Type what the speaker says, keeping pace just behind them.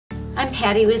I'm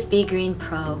Patti with Be Green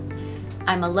Pro.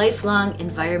 I'm a lifelong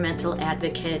environmental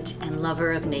advocate and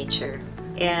lover of nature,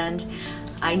 and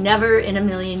I never in a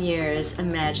million years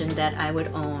imagined that I would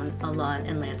own a lawn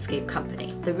and landscape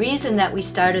company. The reason that we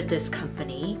started this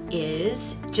company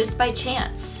is just by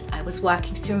chance. I was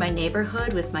walking through my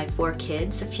neighborhood with my 4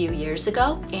 kids a few years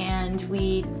ago, and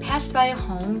we passed by a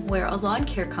home where a lawn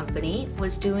care company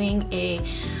was doing a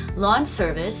lawn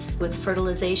service with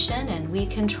fertilization and weed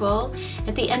control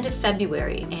at the end of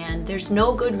February. And there's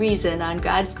no good reason on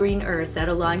God's green earth that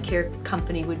a lawn care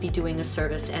company would be doing a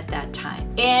service at that time.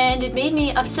 And it made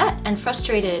me upset and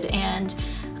frustrated, and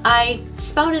I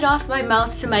spouted off my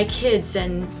mouth to my kids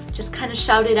and just kind of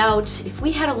shouted out, if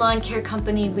we had a lawn care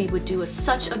company, we would do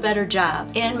such a better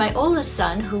job. And my oldest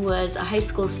son, who was a high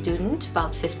school student,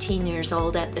 about 15 years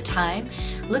old at the time,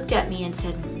 looked at me and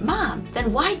said, "Mom,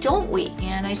 then why don't we?"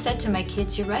 And I said to my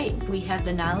kids, "You're right. We have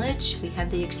the knowledge, we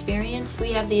have the experience,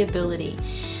 we have the ability.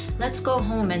 Let's go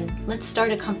home and let's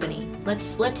start a company.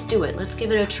 Let's do it. Let's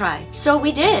give it a try." So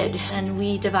we did, and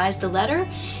we devised a letter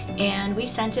and we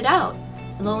sent it out.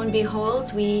 Lo and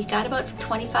behold, we got about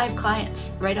 25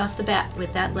 clients right off the bat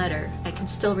with that letter. I can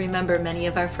still remember many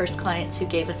of our first clients who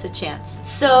gave us a chance.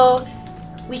 So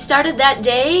we started that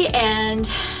day and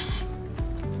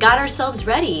got ourselves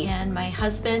ready, and my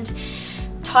husband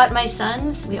taught my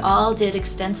sons. We all did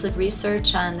extensive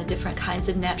research on the different kinds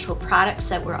of natural products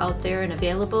that were out there and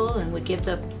available and would give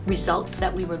the results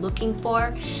that we were looking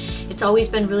for. It's always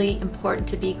been really important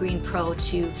to Be Green Pro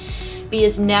to be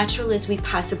as natural as we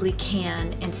possibly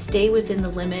can and stay within the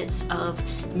limits of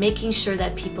making sure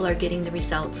that people are getting the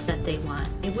results that they want.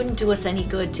 It wouldn't do us any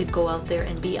good to go out there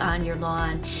and be on your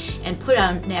lawn and put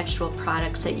on natural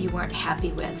products that you weren't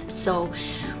happy with. So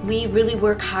we really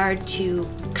work hard to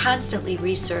constantly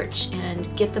research and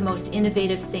get the most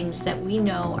innovative things that we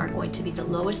know are going to be the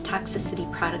lowest toxicity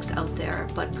products out there,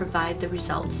 but provide the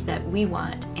results that we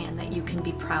want and that you can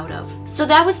be proud of. So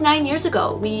that was 9 years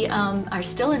ago. We are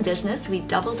still in business. We've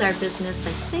doubled our business,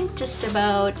 I think, just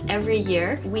about every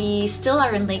year. We still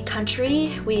are in Lake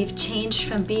Country. We've changed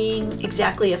from being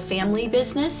exactly a family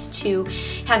business to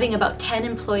having about 10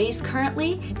 employees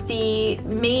currently. The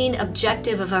main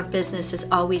objective of our business has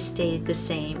always stayed the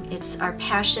same. It's our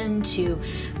passion to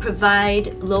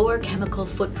provide lower chemical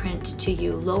footprint to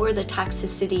you, lower the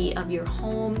toxicity of your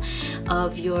home,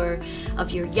 of your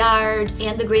yard,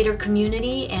 and the greater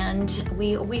community, and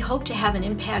we hope to have an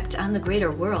impact on the greater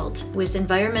world with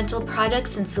environmental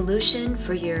products and solution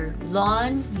for your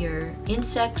lawn, your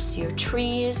insects, your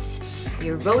trees,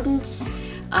 your rodents,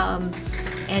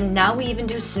 and now we even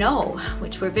do snow,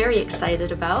 which we're very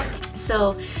excited about.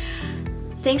 So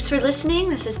thanks for listening.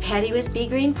 This is Patti with Be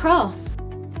Green Pro.